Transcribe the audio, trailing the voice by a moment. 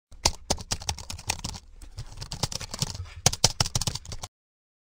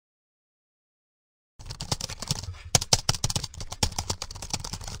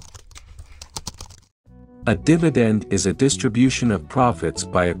A dividend is a distribution of profits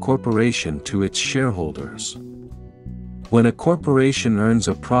by a corporation to its shareholders. When a corporation earns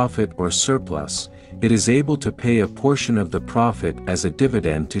a profit or surplus, it is able to pay a portion of the profit as a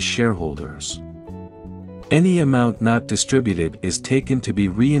dividend to shareholders. Any amount not distributed is taken to be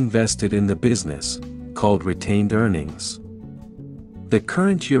reinvested in the business, called retained earnings. The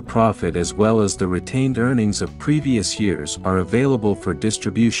current year profit as well as the retained earnings of previous years are available for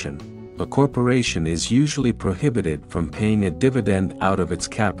distribution. A corporation is usually prohibited from paying a dividend out of its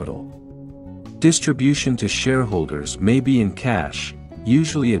capital. Distribution to shareholders may be in cash,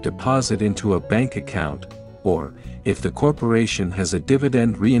 usually a deposit into a bank account, or, if the corporation has a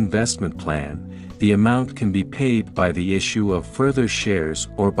dividend reinvestment plan, the amount can be paid by the issue of further shares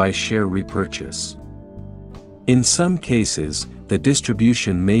or by share repurchase. In some cases, the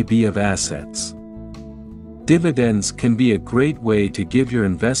distribution may be of assets. Dividends can be a great way to give your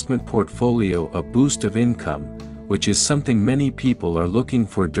investment portfolio a boost of income, which is something many people are looking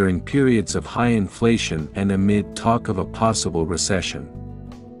for during periods of high inflation and amid talk of a possible recession.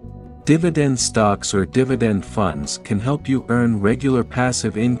 Dividend stocks or dividend funds can help you earn regular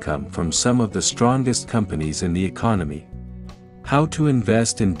passive income from some of the strongest companies in the economy. How to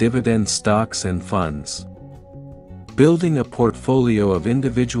invest in dividend stocks and funds. Building a portfolio of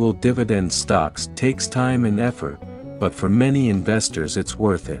individual dividend stocks takes time and effort, but for many investors it's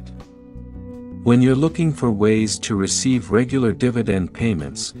worth it. When you're looking for ways to receive regular dividend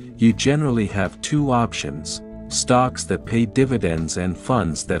payments, you generally have two options: stocks that pay dividends and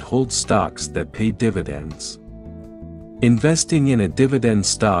funds that hold stocks that pay dividends. Investing in a dividend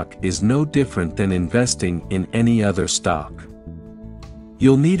stock is no different than investing in any other stock.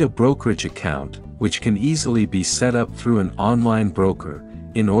 You'll need a brokerage account, which can easily be set up through an online broker,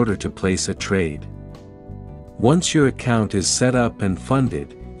 in order to place a trade. Once your account is set up and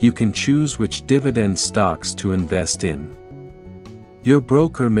funded, you can choose which dividend stocks to invest in. Your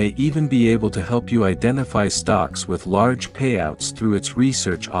broker may even be able to help you identify stocks with large payouts through its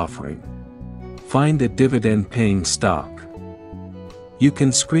research offering. Find a dividend-paying stock. You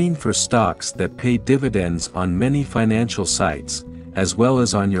can screen for stocks that pay dividends on many financial sites, as well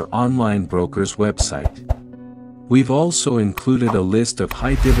as on your online broker's website. We've also included a list of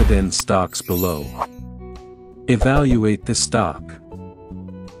high dividend stocks below. Evaluate the stock.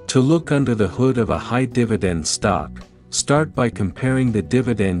 To look under the hood of a high dividend stock, start by comparing the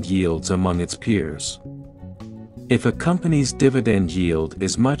dividend yields among its peers. If a company's dividend yield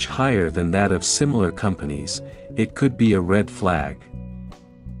is much higher than that of similar companies, it could be a red flag.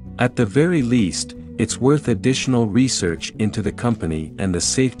 At the very least, it's worth additional research into the company and the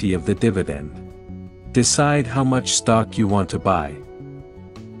safety of the dividend. Decide how much stock you want to buy.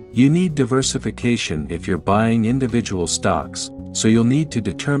 You need diversification if you're buying individual stocks, so you'll need to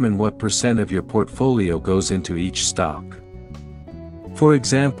determine what % of your portfolio goes into each stock. For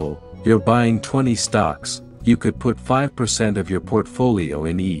example, you're buying 20 stocks, you could put 5% of your portfolio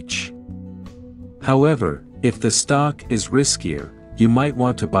in each. However, if the stock is riskier, you might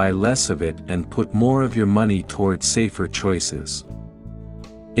want to buy less of it and put more of your money towards safer choices.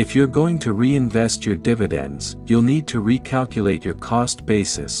 If you're going to reinvest your dividends, you'll need to recalculate your cost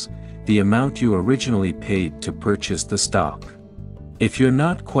basis, the amount you originally paid to purchase the stock. If you're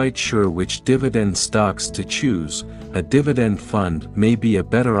not quite sure which dividend stocks to choose, a dividend fund may be a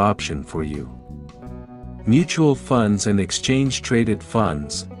better option for you. Mutual funds and exchange-traded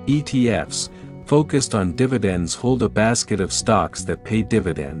funds, ETFs, focused on dividends hold a basket of stocks that pay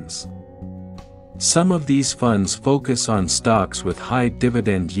dividends. Some of these funds focus on stocks with high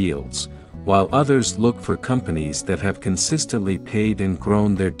dividend yields, while others look for companies that have consistently paid and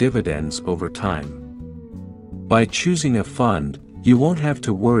grown their dividends over time. By choosing a fund, you won't have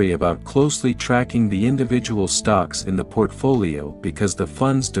to worry about closely tracking the individual stocks in the portfolio because the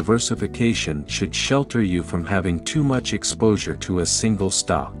fund's diversification should shelter you from having too much exposure to a single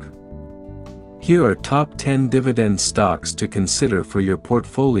stock. Here are top 10 dividend stocks to consider for your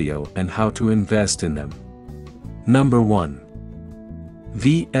portfolio and how to invest in them. Number 1.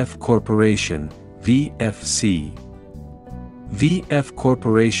 VF Corporation, VFC. VF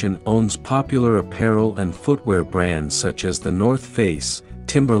Corporation owns popular apparel and footwear brands such as The North Face,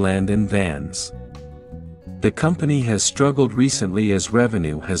 Timberland and Vans. The company has struggled recently as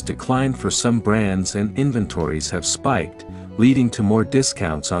revenue has declined for some brands and inventories have spiked, leading to more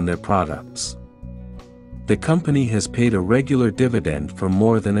discounts on their products. The company has paid a regular dividend for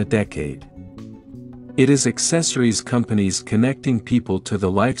more than a decade. It is accessories companies connecting people to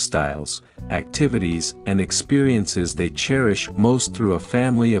the lifestyles, activities, and experiences they cherish most through a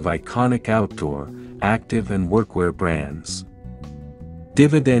family of iconic outdoor, active and workwear brands.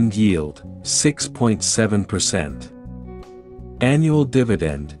 Dividend yield, 6.7%. Annual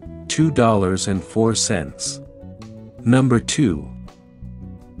dividend, $2.04. Number 2.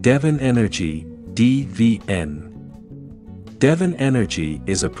 Devon Energy, DVN. Devon Energy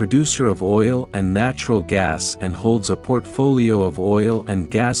is a producer of oil and natural gas and holds a portfolio of oil and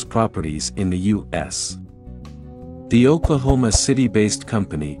gas properties in the U.S. The Oklahoma City-based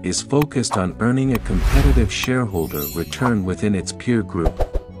company is focused on earning a competitive shareholder return within its peer group.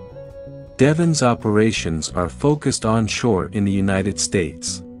 Devon's operations are focused onshore in the United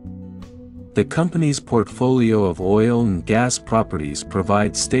States. The company's portfolio of oil and gas properties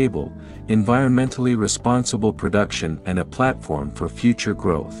provides stable, environmentally responsible production and a platform for future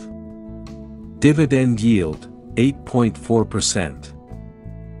growth. Dividend yield, 8.4%.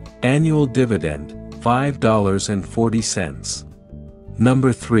 Annual dividend, $5.40.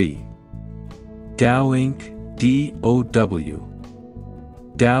 Number 3. Dow Inc., DOW.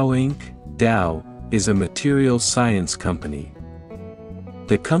 Dow Inc., Dow, is a materials science company.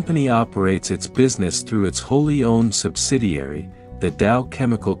 The company operates its business through its wholly owned subsidiary, the Dow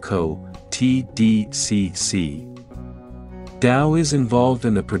Chemical Co., TDCC. Dow is involved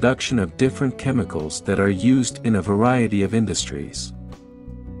in the production of different chemicals that are used in a variety of industries.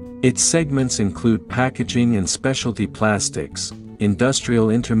 Its segments include packaging and specialty plastics, industrial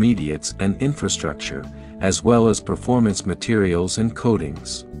intermediates and infrastructure, as well as performance materials and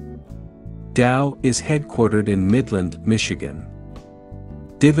coatings. Dow is headquartered in Midland, Michigan.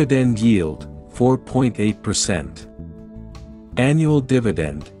 Dividend yield, 4.8%. Annual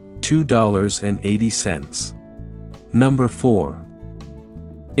dividend, $2.80. Number 4.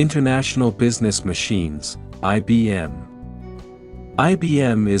 International Business Machines, IBM.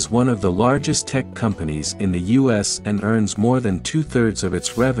 IBM is one of the largest tech companies in the U.S. and earns more than 2/3 of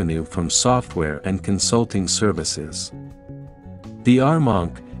its revenue from software and consulting services. The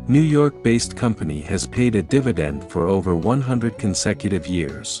Armonk, New York-based company has paid a dividend for over 100 consecutive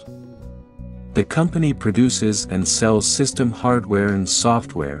years. The company produces and sells system hardware and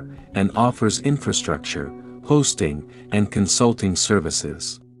software, and offers infrastructure, hosting, and consulting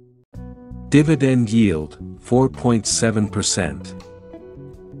services. Dividend yield, 4.7%.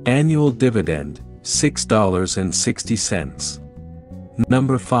 Annual dividend, $6.60.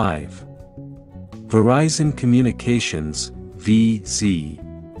 Number 5. Verizon Communications, VZ.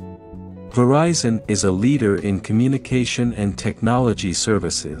 Verizon is a leader in communication and technology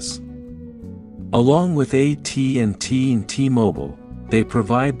services. Along with AT&T and T-Mobile, they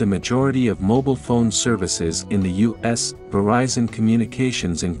provide the majority of mobile phone services in the U.S. Verizon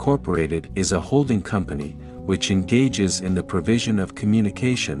Communications Incorporated is a holding company, which engages in the provision of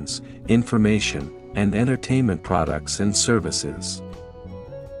communications, information, and entertainment products and services.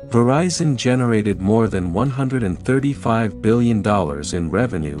 Verizon generated more than $135 billion in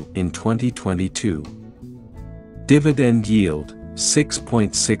revenue in 2022. Dividend yield,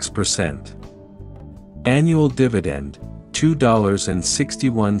 6.6%. Annual dividend,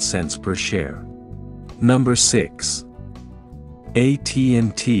 $2.61 per share. Number 6.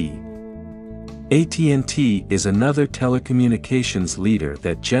 AT&T. AT&T is another telecommunications leader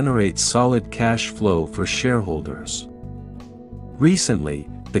that generates solid cash flow for shareholders. Recently,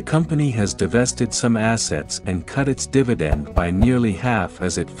 the company has divested some assets and cut its dividend by nearly half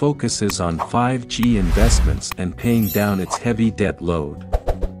as it focuses on 5G investments and paying down its heavy debt load.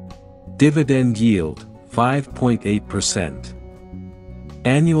 Dividend yield, 5.8%.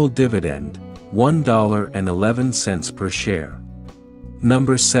 Annual dividend, $1.11 per share.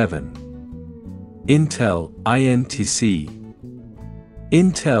 Number 7. Intel, INTC.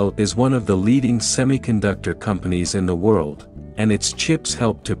 Intel is one of the leading semiconductor companies in the world, and its chips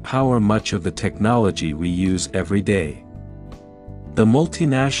help to power much of the technology we use every day. The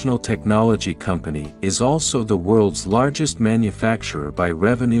multinational technology company is also the world's largest manufacturer by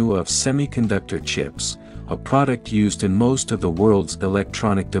revenue of semiconductor chips, a product used in most of the world's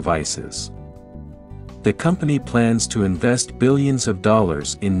electronic devices. The company plans to invest billions of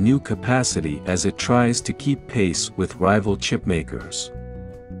dollars in new capacity as it tries to keep pace with rival chipmakers.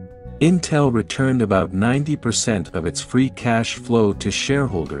 Intel returned about 90% of its free cash flow to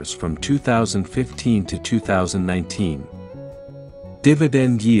shareholders from 2015 to 2019.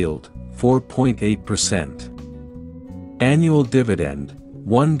 Dividend yield, 4.8%. Annual dividend,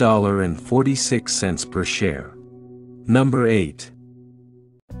 $1.46 per share. Number 8.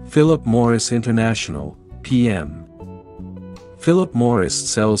 Philip Morris International, PM. Philip Morris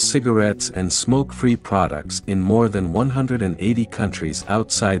sells cigarettes and smoke-free products in more than 180 countries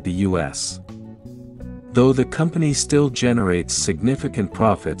outside the U.S. Though the company still generates significant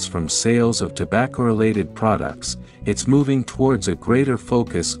profits from sales of tobacco-related products, it's moving towards a greater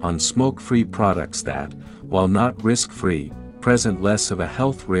focus on smoke-free products that, while not risk-free, present less of a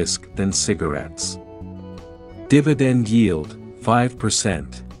health risk than cigarettes. Dividend yield,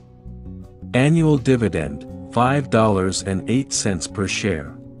 5%. Annual dividend, $5.08 per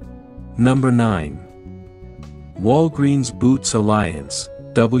share. Number 9. Walgreens Boots Alliance,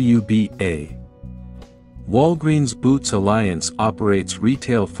 WBA. Walgreens Boots Alliance operates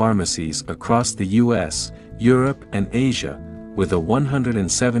retail pharmacies across the US, Europe and Asia, with a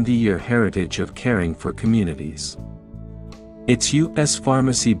 170-year heritage of caring for communities. Its U.S.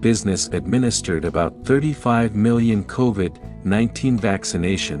 pharmacy business administered about 35 million COVID-19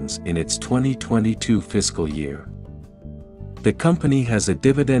 vaccinations in its 2022 fiscal year. The company has a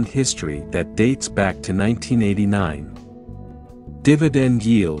dividend history that dates back to 1989. Dividend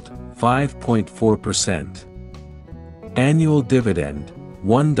yield, 5.4%. Annual dividend,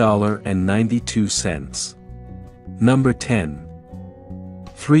 $1.92. Number 10.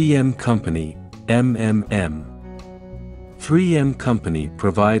 3M Company, MMM. 3M Company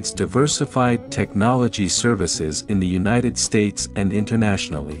provides diversified technology services in the United States and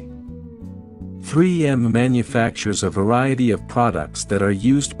internationally. 3M manufactures a variety of products that are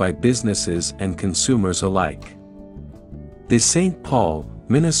used by businesses and consumers alike. The St. Paul,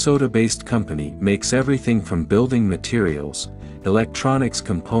 Minnesota-based company makes everything from building materials, electronics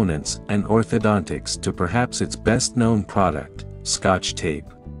components and orthodontics to perhaps its best-known product, Scotch tape.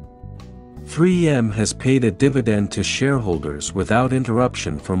 3M has paid a dividend to shareholders without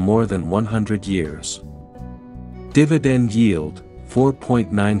interruption for more than 100 years. Dividend yield,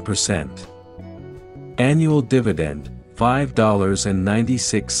 4.9%. Annual dividend,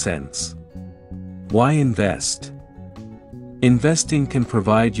 $5.96. Why invest? Investing can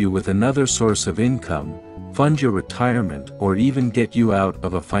provide you with another source of income, fund your retirement, or even get you out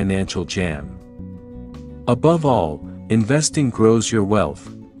of a financial jam. Above all, investing grows your wealth,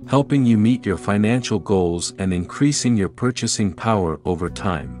 helping you meet your financial goals and increasing your purchasing power over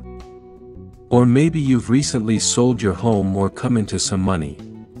time. Or maybe you've recently sold your home or come into some money.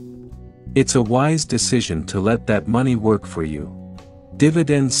 It's a wise decision to let that money work for you.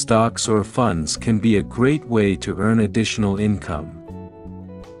 Dividend stocks or funds can be a great way to earn additional income.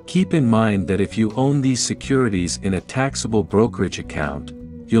 Keep in mind that if you own these securities in a taxable brokerage account,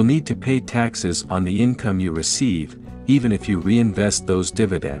 you'll need to pay taxes on the income you receive, even if you reinvest those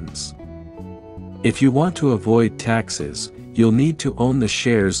dividends. If you want to avoid taxes, you'll need to own the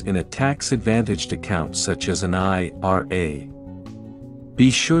shares in a tax-advantaged account such as an IRA. Be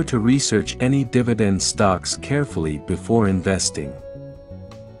sure to research any dividend stocks carefully before investing.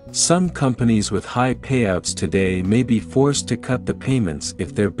 Some companies with high payouts today may be forced to cut the payments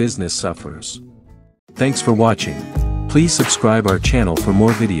if their business suffers. Thanks for watching. Please subscribe our channel for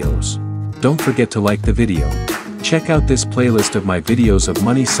more videos. Don't forget to like the video. Check out this playlist of my videos of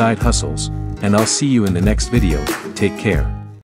money side hustles, and I'll see you in the next video. Take care.